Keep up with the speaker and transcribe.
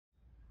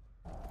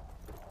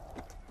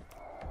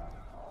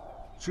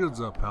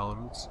Shields up,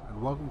 Paladins,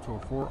 and welcome to a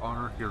For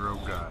Honor Hero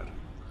Guide.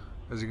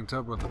 As you can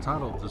tell by the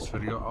title of this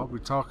video, I'll be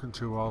talking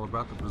to you all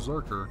about the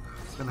Berserker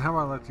and how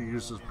I like to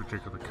use this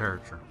particular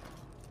character.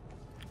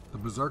 The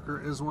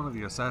Berserker is one of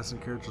the assassin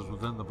characters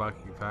within the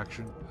Viking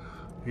faction.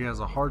 He has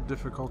a hard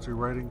difficulty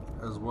rating,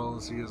 as well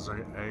as he is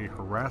a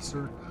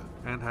harasser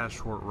and has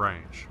short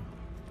range.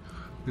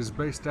 His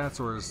base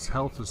stats are his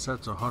health is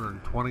set to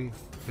 120,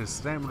 his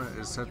stamina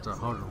is set to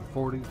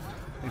 140,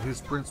 and his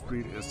sprint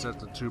speed is set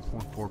to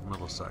 2.4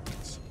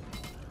 milliseconds.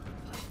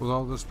 With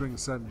all this being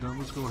said and done,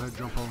 let's go ahead and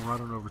jump on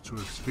right on over to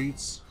his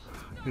feats.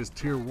 His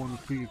tier 1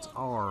 feats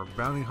are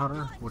Bounty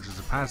Hunter, which is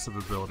a passive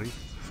ability.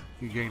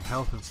 You gain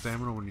health and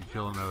stamina when you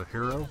kill another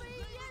hero.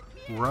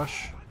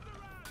 Rush,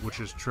 which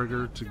is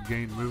triggered to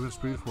gain movement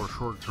speed for a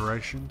short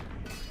duration.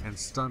 And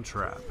Stun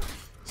Trap,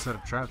 set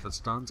a trap that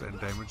stuns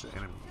and damages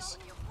enemies.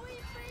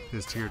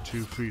 His tier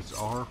 2 feats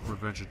are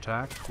Revenge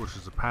Attack, which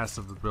is a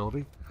passive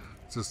ability.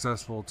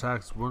 Successful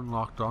attacks when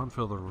locked on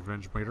fill the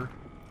revenge meter.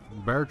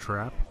 Bear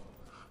Trap,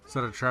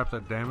 set a trap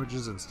that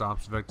damages and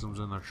stops victims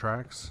in their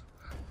tracks.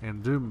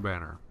 And Doom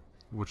Banner,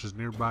 which is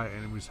nearby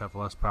enemies have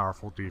less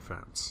powerful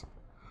defense.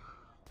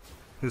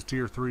 His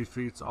tier 3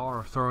 feats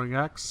are Throwing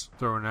Axe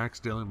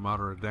dealing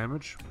moderate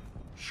damage.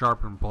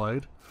 Sharpened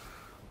Blade,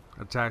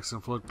 attacks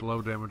inflict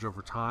low damage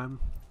over time.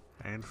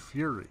 And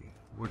Fury,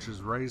 which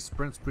is raised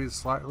sprint speed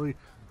slightly,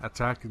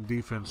 attack and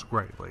defense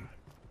greatly.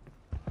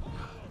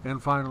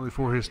 And finally,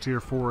 for his tier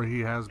 4, he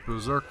has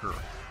Berserker,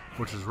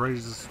 which is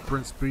raises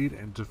sprint speed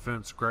and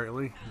defense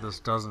greatly. This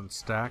doesn't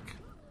stack.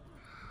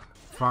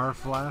 Fire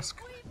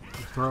Flask,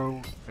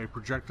 throw a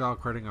projectile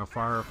creating a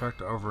fire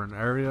effect over an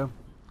area.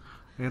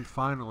 And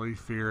finally,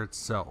 Fear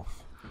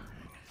itself.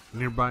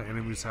 Nearby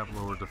enemies have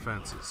lower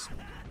defenses.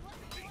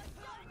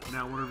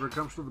 Now, whenever it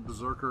comes to the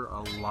Berserker,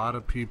 a lot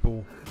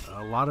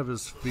of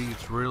his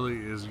feats really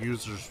is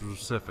user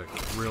specific,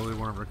 really,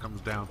 whenever it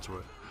comes down to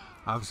it.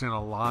 I've seen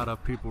a lot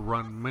of people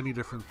run many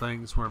different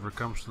things whenever it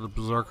comes to the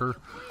Berserker,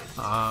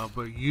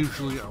 but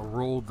usually a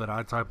rule that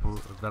I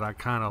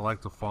kind of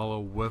like to follow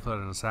with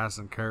an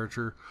assassin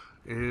character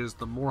is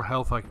the more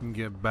health I can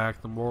get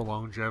back, the more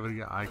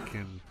longevity I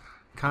can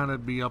kind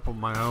of be up on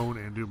my own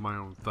and do my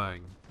own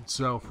thing.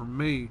 So for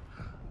me,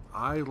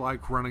 I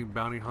like running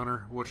Bounty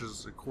Hunter, which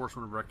is, of course,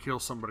 whenever I kill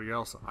somebody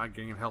else, I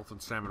gain health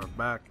and stamina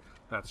back.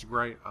 That's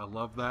great. I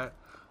love that.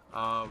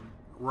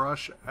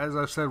 Rush, as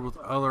I've said with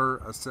other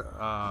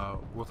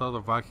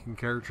Viking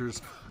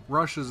characters,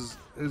 Rush is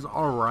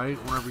alright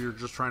whenever you're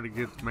just trying to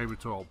get maybe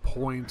to a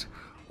point,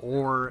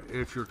 or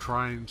if you're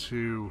trying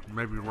to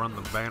maybe run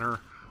the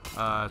banner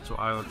to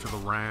either to the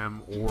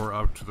ram or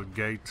up to the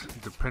gate,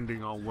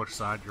 depending on which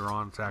side you're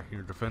on, attacking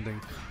or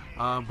defending.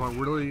 But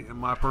really, in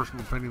my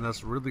personal opinion,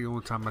 that's really the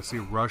only time I see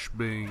Rush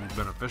being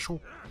beneficial,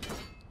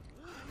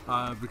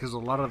 because a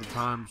lot of the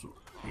times,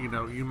 you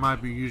know, you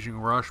might be using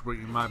Rush, but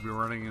you might be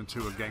running into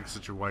a gank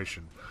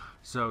situation.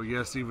 So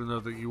yes, even though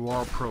that you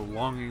are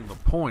prolonging the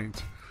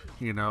point,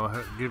 you know,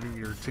 giving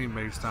your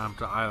teammates time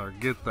to either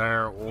get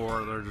there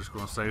or they're just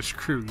going to say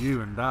screw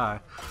you and die.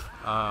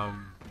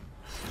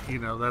 You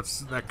know,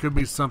 that could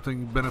be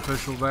something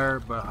beneficial there,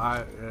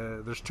 but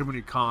there's too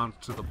many cons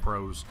to the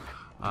pros,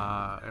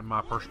 in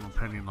my personal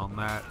opinion on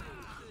that.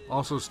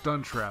 Also,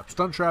 Stun Trap.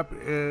 Stun Trap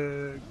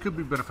could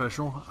be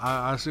beneficial.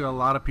 I see a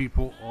lot of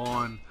people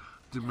on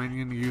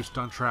Dominion use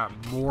Stun Trap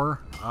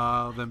more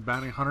than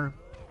Bounty Hunter,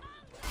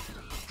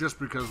 just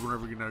because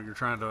whenever, you know, you're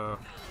trying to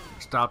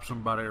stop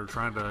somebody or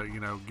trying to, you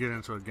know, get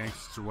into a gank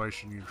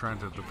situation, you're trying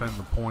to defend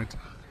the point,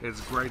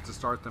 it's great to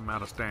start them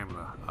out of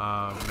stamina.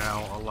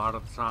 Now, a lot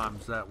of the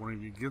times that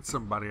when you get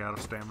somebody out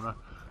of stamina,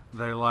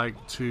 they like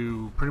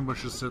to pretty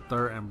much just sit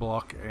there and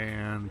block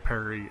and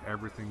parry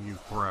everything you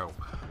throw.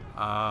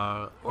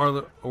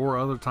 Or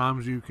other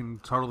times you can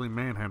totally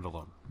manhandle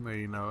them,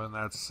 you know, and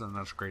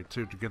that's great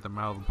too, to get them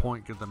out of the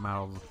point, get them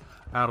out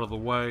of the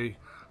way,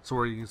 so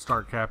where you can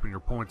start capping your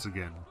points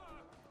again.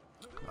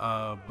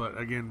 But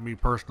again, me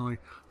personally,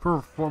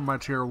 for my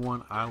tier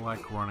 1, I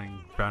like running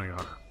Bounty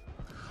Hunter.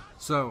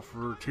 So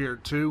for tier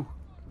 2,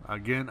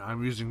 again,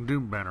 I'm using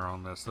Doom Banner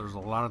on this. There's a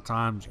lot of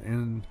times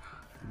in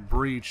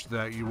Breach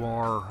that you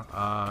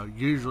are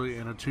usually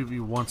in a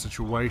 2v1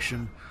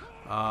 situation,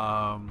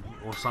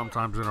 or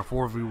sometimes in a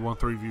 4v1,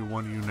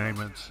 3v1, you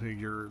name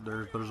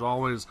it. There's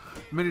always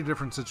many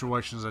different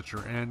situations that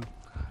you're in.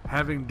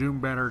 Having Doom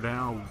Banner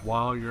down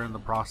while you're in the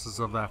process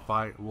of that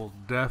fight will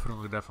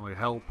definitely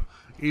help.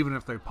 Even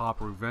if they pop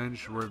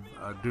Revenge, where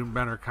Doom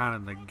Banner kind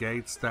of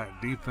negates that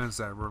defense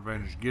that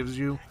Revenge gives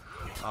you,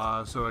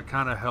 so it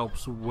kind of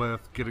helps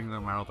with getting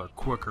them out of there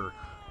quicker.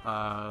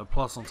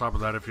 Plus, on top of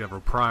that, if you have a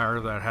Prior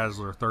that has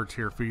their 3rd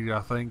tier feat, I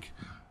think,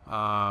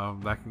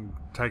 that can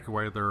take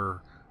away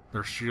their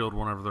shield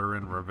whenever they're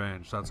in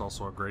Revenge. That's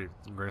also a great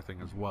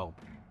thing as well.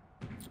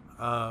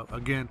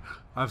 Again,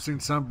 I've seen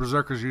some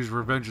Berserkers use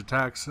Revenge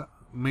attacks.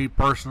 Me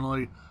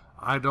personally,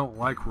 I don't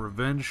like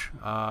Revenge.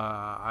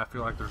 I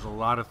feel like there's a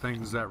lot of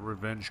things that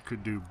Revenge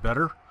could do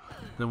better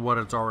than what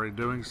it's already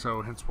doing,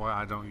 so hence why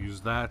I don't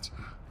use that.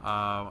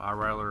 I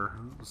rather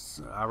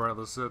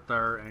sit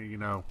there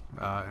and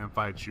and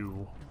fight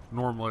you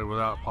normally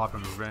without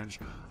popping revenge,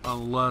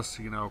 unless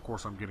of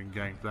course I'm getting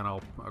ganked. Then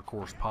I'll of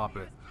course pop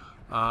it.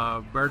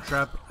 Bear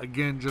trap,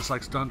 again, just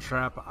like stun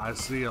trap, I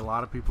see a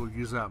lot of people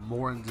use that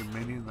more in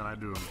Dominion than I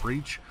do in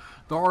Breach.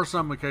 There are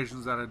some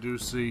occasions that I do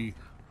see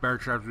bear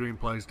traps being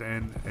placed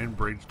in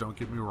Breach, don't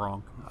get me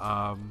wrong.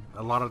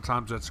 A lot of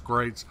times that's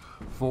great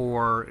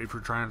for if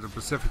you're trying to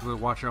specifically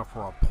watch out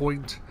for a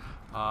point,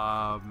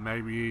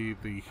 maybe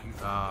the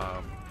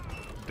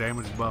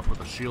damage buff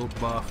with a shield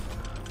buff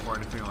or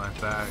anything like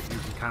that. You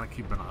can kind of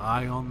keep an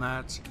eye on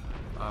that,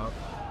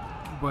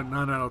 but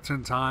 9 out of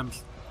 10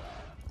 times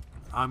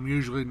I'm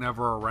usually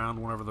never around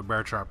whenever the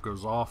bear trap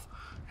goes off,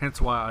 hence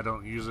why I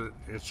don't use it.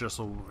 It's just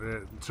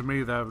to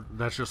me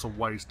that's just a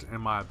waste in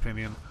my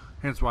opinion.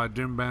 Hence why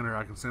Doom Banner,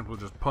 I can simply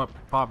just pop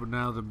it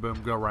down, then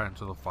boom, go right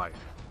into the fight.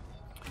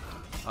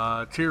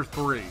 Tier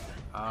 3.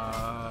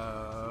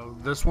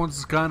 This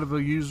one's kind of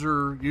a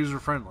user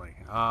friendly.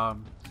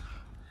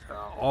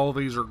 All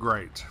these are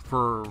great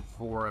for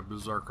a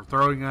Berserker.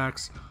 Throwing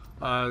Axe,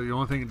 the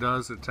only thing it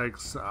does, it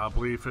takes, I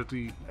believe,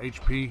 50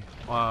 HP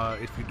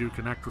if you do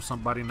connect with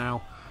somebody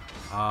now.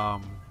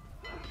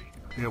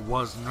 It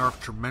was nerfed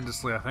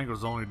tremendously. I think it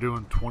was only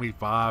doing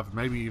 25,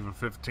 maybe even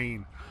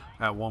 15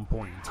 at one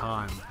point in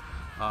time.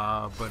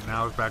 But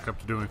now it's back up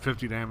to doing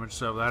 50 damage,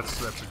 so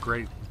that's a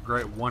great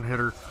one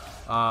hitter.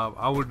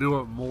 I would do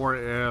it more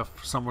if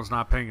someone's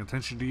not paying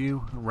attention to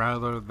you,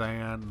 rather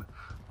than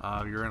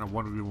you're in a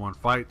 1v1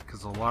 fight,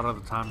 because a lot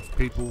of the times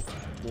people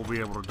will be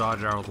able to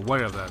dodge out of the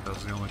way of that.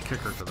 That's the only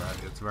kicker to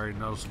that. It's very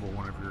noticeable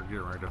whenever you're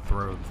getting ready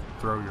to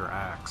throw your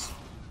axe.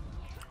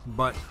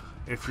 But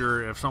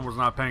if someone's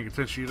not paying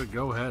attention to you,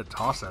 go ahead,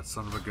 toss that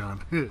son of a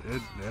gun.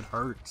 it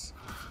hurts.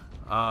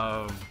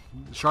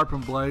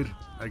 Sharpened Blade,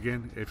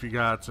 again, if you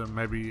got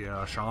maybe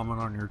a Shaman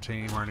on your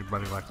team or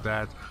anybody like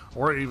that,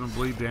 or even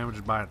bleed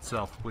damage by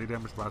itself. Bleed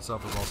damage by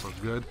itself is also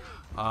good.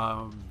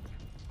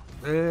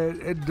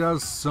 It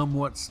does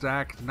somewhat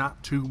stack,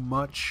 not too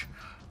much.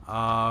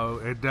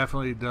 It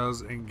definitely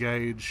does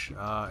engages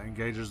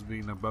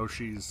the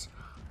Naboshi's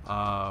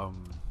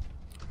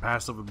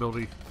passive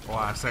ability. Well,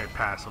 I say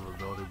passive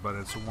ability, but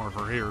it's one of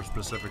her hero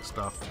specific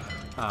stuff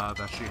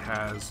that she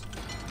has,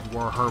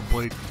 where her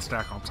bleed can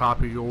stack on top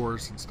of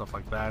yours and stuff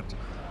like that.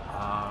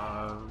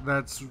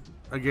 That's,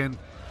 again,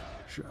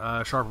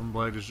 Sharpened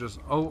Blade is just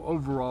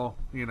overall,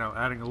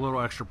 adding a little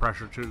extra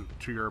pressure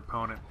to your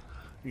opponent.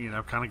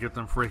 Kind of get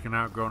them freaking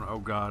out, going, oh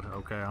god,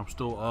 okay, I'm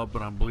still up,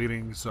 but I'm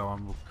bleeding, so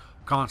I'm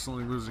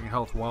constantly losing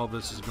health while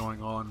this is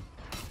going on.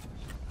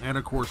 And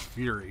of course,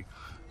 Fury,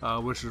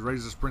 which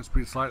raises sprint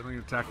speed slightly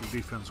and attack and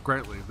defense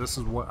greatly. This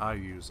is what I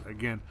use.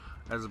 Again,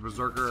 as a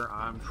Berserker,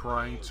 I'm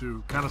trying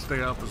to kind of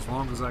stay up as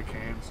long as I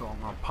can, so I'm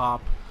going to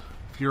pop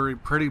Fury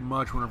pretty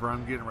much whenever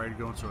I'm getting ready to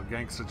go into a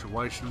gank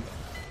situation.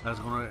 That's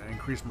going to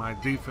increase my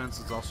defense.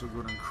 It's also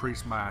going to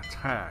increase my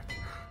attack.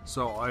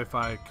 So if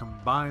I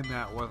combine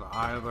that with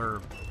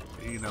either,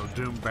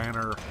 Doom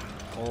Banner,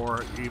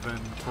 or even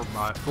for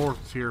my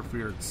 4th tier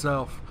Fear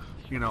itself,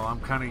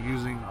 I'm kind of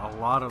using a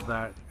lot of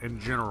that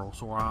in general.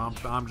 So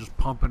I'm just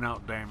pumping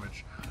out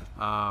damage.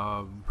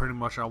 Pretty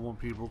much I want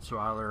people to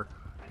either,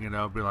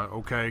 be like,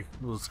 okay,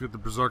 let's get the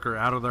Berserker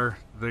out of there.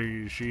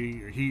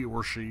 He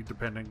or she,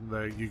 depending.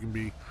 You can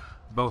be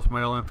both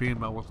male and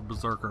female with the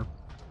Berserker.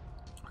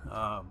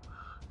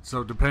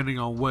 So depending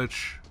on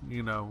which,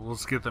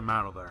 let's get them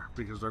out of there,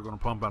 because they're going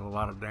to pump out a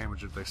lot of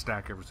damage if they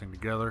stack everything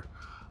together.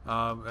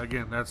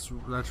 Again, that's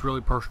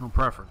really personal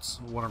preference,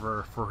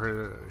 whatever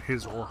for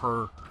his or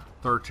her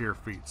 3rd tier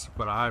feats.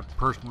 But I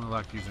personally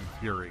like using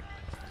Fury.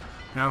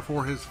 Now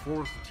for his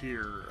 4th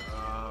tier,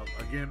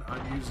 again,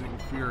 I'm using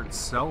Fear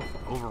itself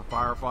over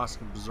Fire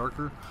Flask and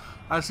Berserker.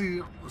 I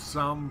see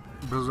some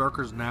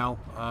Berserkers now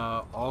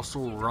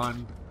also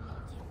run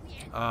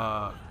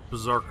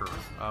Berserker,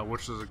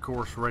 which is of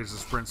course raises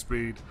sprint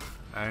speed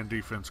and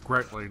defense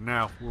greatly.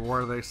 Now,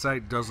 where they say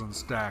doesn't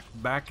stack,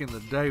 back in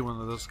the day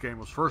when this game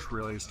was first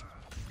released,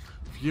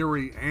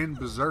 Fury and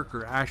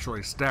Berserker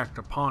actually stacked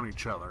upon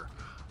each other.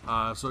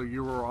 So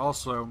you were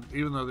also,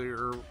 even though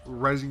you're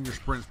raising your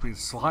sprint speed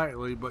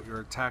slightly, but your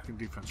attack and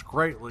defense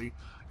greatly,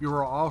 you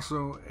were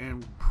also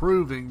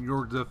improving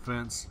your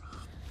defense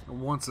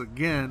once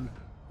again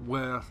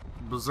with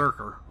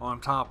Berserker on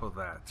top of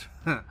that.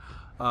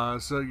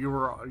 So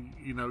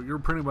you're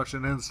pretty much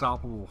an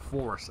unstoppable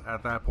force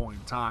at that point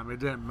in time. It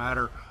didn't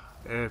matter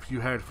if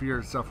you had fear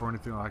and stuff or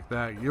anything like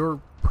that.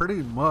 You're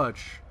pretty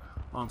much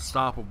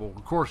unstoppable.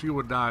 Of course, you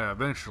would die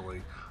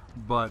eventually,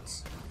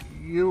 but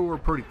you were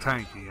pretty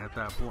tanky at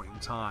that point in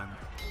time.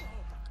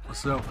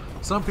 So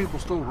some people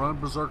still run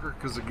Berserker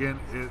because, again,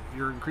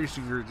 you're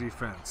increasing your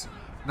defense.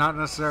 Not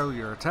necessarily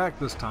your attack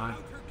this time,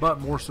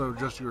 but more so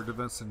just your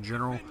defense in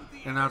general,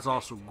 and that's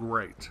also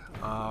great.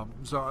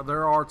 So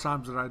there are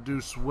times that I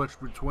do switch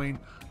between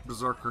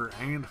Berserker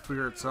and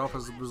Fear itself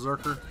as a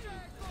Berserker,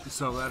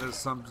 so that is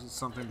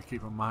something to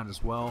keep in mind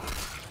as well.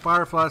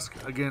 Fire Flask,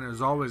 again,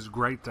 is always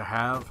great to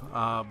have,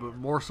 but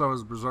more so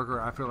as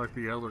Berserker, I feel like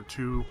the other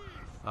two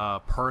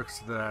perks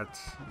that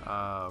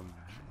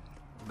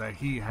that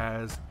he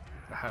has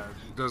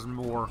does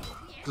more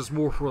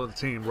for the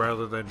team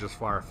rather than just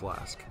Fire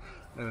Flask.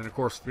 And then of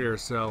course Fear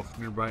itself,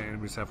 nearby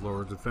enemies have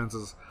lower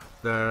defenses.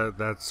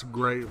 That's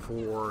great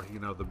for, you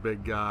know, the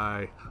big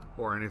guy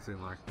or anything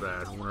like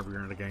that. Whenever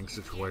you're in a gang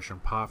situation,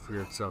 pop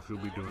Fear itself, you'll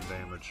be doing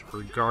damage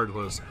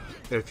regardless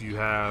if you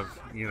have,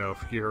 you know,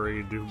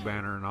 Fury, Doom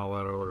Banner, and all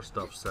that other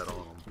stuff set on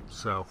them.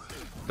 So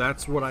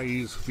that's what I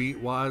use feat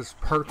wise.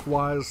 Perk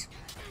wise,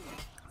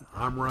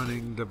 I'm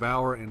running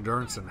Devour,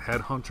 Endurance, and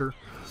Headhunter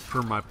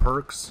for my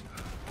perks.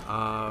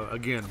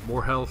 Again,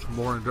 more health,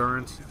 more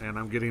endurance, and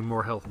I'm getting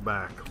more health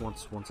back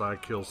once I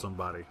kill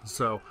somebody.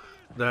 So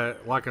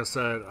that, like I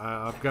said,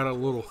 I've got a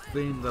little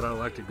theme that I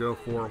like to go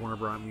for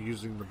whenever I'm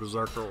using the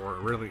Berserker or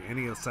really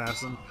any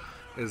assassin,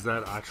 is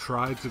that I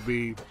try to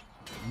be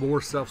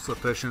more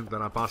self-sufficient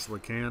than I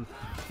possibly can,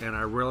 and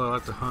I really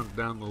like to hunt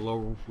down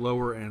the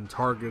lower end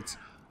targets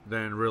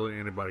than really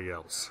anybody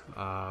else.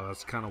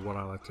 That's kind of what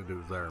I like to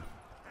do there.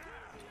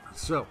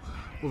 So,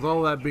 with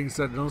all that being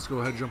said, let's go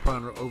ahead and jump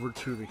on over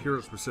to the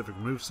hero-specific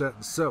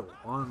moveset. So,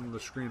 on the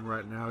screen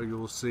right now, you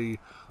will see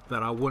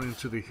that I went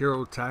into the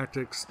hero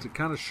tactics to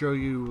kind of show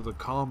you the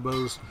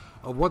combos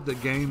of what the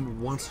game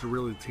wants to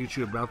really teach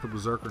you about the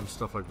Berserker and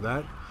stuff like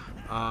that.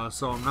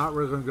 So, I'm not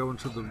really going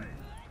to go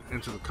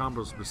into the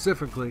combos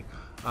specifically,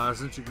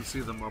 since you can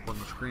see them up on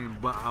the screen,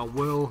 but I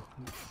will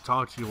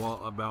talk to you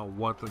all about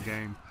what the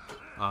game,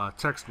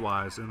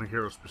 text-wise, in the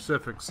hero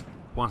specifics,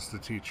 wants to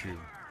teach you.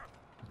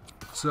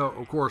 So,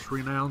 of course,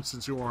 renown,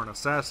 since you are an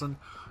assassin,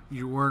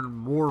 you earn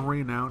more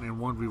renown in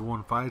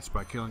 1v1 fights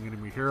by killing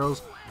enemy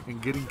heroes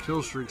and getting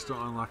kill streaks to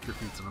unlock your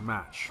feats in a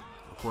match.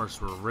 Of course,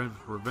 for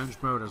revenge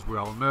mode, as we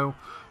all know,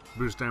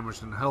 boost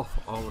damage and health,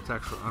 all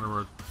attacks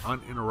are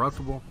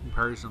uninterruptible,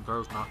 parries and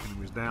throws knock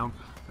enemies down,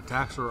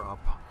 attacks are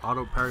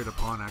auto-parried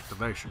upon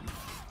activation.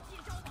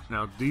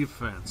 Now,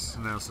 defense,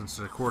 since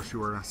of course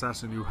you are an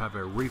assassin, you have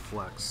a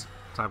reflex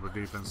type of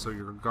defense, so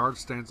your guard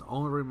stance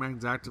only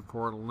remains active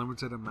for a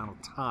limited amount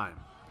of time.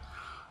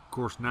 Of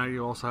course, now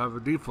you also have a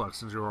deflect,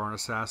 since you are an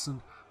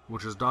assassin,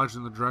 which is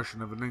dodging the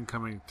direction of an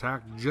incoming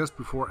attack just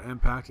before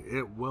impact.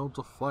 It will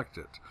deflect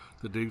it.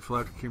 The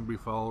deflect can be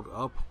followed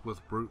up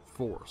with brute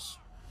force.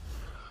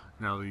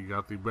 Now you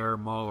got the Bear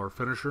Mauler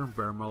finisher.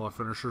 Bear Mauler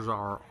finishers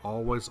are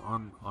always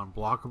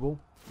unblockable.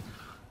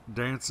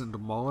 Dance into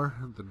Mauler.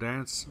 The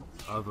dance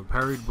of the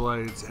parried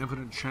blades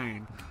infinite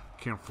chain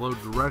can flow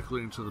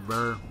directly into the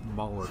Bear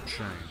Mauler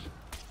chain.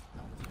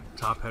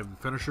 Top heavy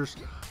finishers.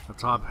 The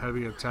top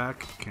heavy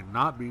attack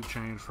cannot be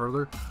chained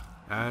further,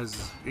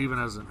 even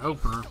as an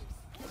opener.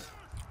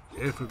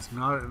 If it's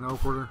not an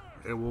opener,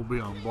 it will be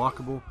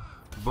unblockable,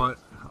 but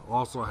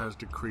also has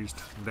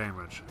decreased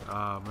damage.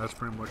 That's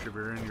pretty much if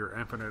you're in your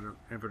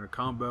infinite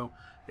combo.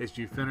 If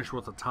you finish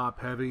with a top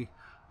heavy,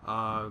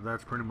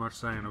 that's pretty much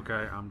saying,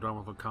 okay, I'm done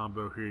with the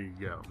combo, here you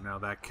go. Now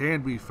that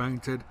can be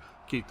feinted,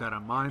 keep that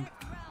in mind,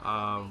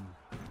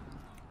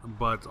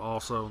 but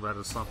also that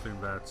is something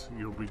that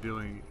you'll be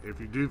doing.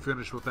 If you do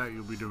finish with that,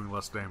 you'll be doing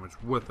less damage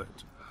with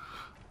it.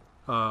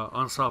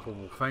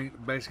 Unstoppable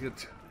feint.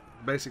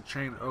 Basic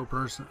chain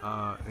openers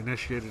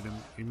initiated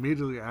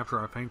immediately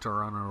after a feint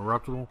are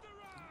uninterruptible.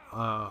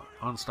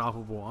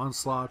 Unstoppable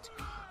onslaught.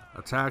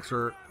 Attacks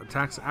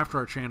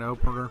after a chain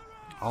opener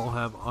all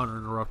have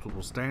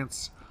uninterruptible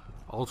stance.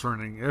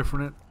 Alternating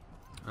infinite.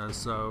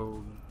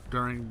 So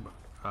during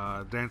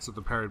Dance of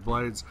the Parried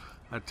Blades,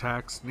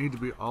 attacks need to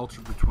be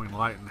altered between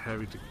light and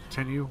heavy to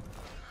continue.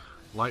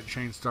 Light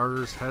chain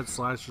starters, head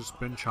slasher,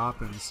 spin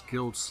chop, and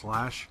skilled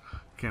slash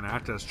can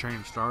act as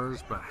chain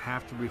starters, but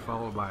have to be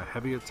followed by a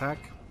heavy attack.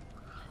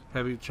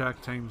 Heavy attack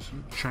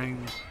chain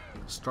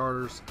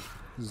starters,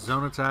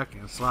 zone attack,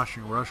 and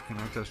slashing rush can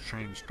act as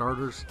chain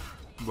starters,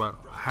 but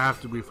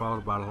have to be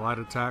followed by a light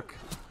attack.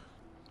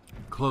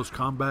 Close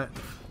combat.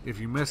 If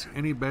you miss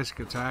any basic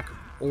attack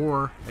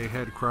or a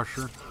head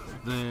crusher,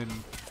 then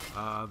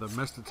the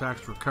missed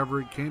attack's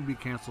recovery can be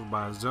cancelled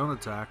by a zone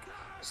attack,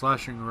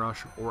 slashing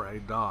rush, or a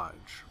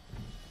dodge.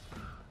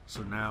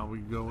 So now we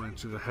go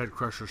into the head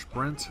crusher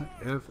sprint.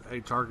 If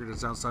a target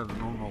is outside the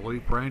normal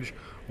leap range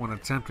when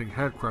attempting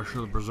head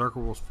crusher, the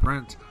Berserker will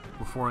sprint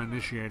before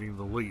initiating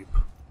the leap.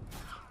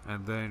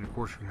 And then of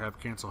course you have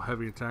cancel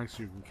heavy attacks.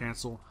 You can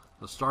cancel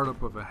the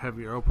startup of a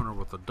heavy opener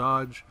with a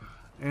dodge,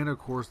 and of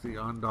course the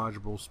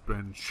undodgeable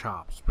spin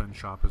chop. Spin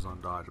chop is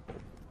undodgeable.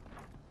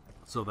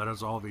 So that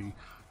is all the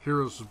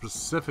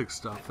hero-specific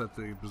stuff that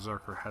the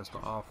Berserker has to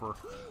offer.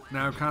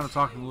 Now, kind of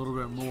talking a little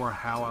bit more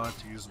how I like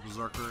to use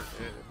Berserker.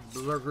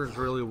 Berserker is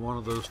really one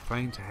of those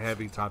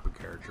feint-heavy type of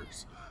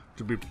characters.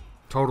 To be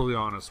totally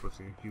honest with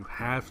you, you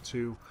have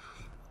to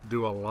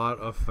do a lot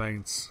of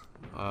feints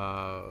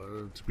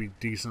to be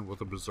decent with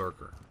a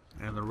Berserker.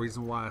 And the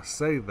reason why I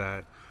say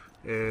that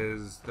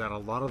is that a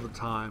lot of the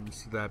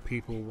times that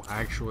people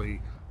actually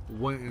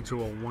went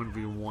into a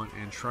 1v1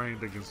 and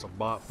trained against a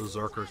bot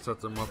Berserker, set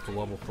them up to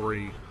level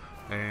 3,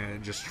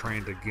 and just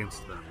trained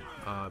against them.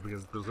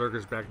 Because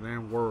Berserkers back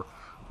then were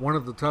one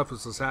of the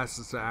toughest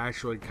assassins to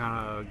actually kind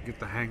of get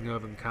the hang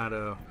of and kind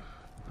of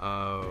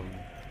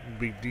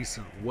be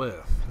decent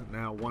with.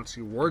 Now, once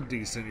you were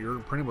decent, you're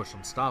pretty much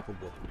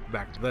unstoppable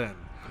back then.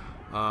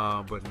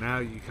 But now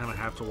you kind of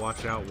have to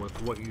watch out with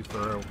what you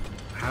throw,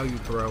 how you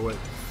throw it,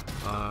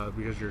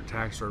 because your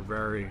attacks are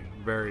very,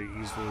 very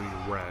easily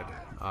read.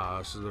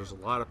 So there's a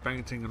lot of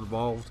feinting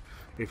involved.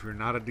 If you're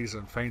not a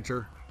decent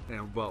feinter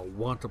and but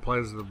want to play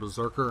as the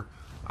Berserker,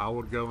 I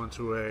would go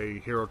into a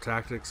hero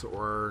tactics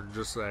or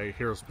just a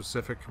hero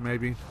specific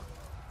maybe,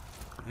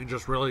 and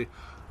just really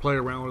play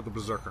around with the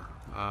Berserker.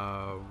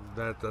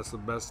 That's the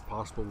best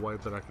possible way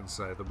that I can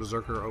say. The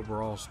Berserker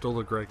overall still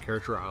a great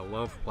character. I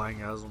love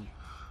playing as him,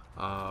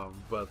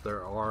 but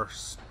there are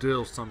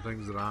still some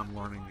things that I'm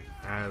learning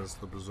as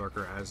the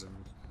Berserker, as in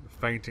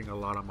feinting a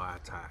lot of my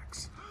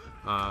attacks.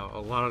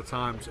 A lot of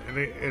times,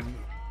 and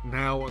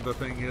now the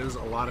thing is,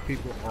 a lot of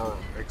people are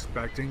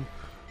expecting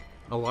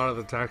a lot of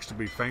the attacks to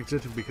be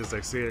feinted because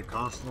they see it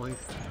constantly,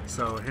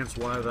 so hence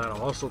why that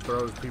also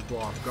throws people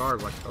off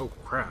guard, like, oh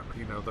crap,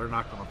 you know, they're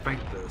not going to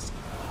feint this,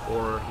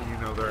 or, you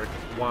know,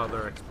 while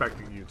they're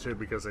expecting you to,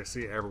 because they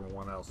see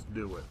everyone else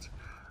do it.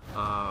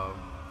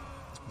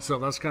 So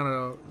that's kind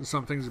of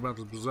some things about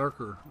the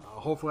Berserker.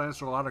 Hopefully I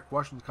answered a lot of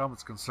questions,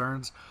 comments,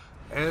 concerns.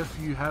 If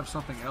you have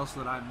something else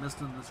that I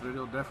missed in this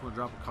video, definitely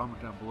drop a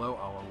comment down below.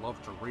 I would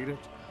love to read it.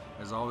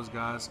 As always,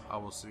 guys, I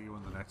will see you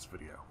in the next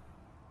video.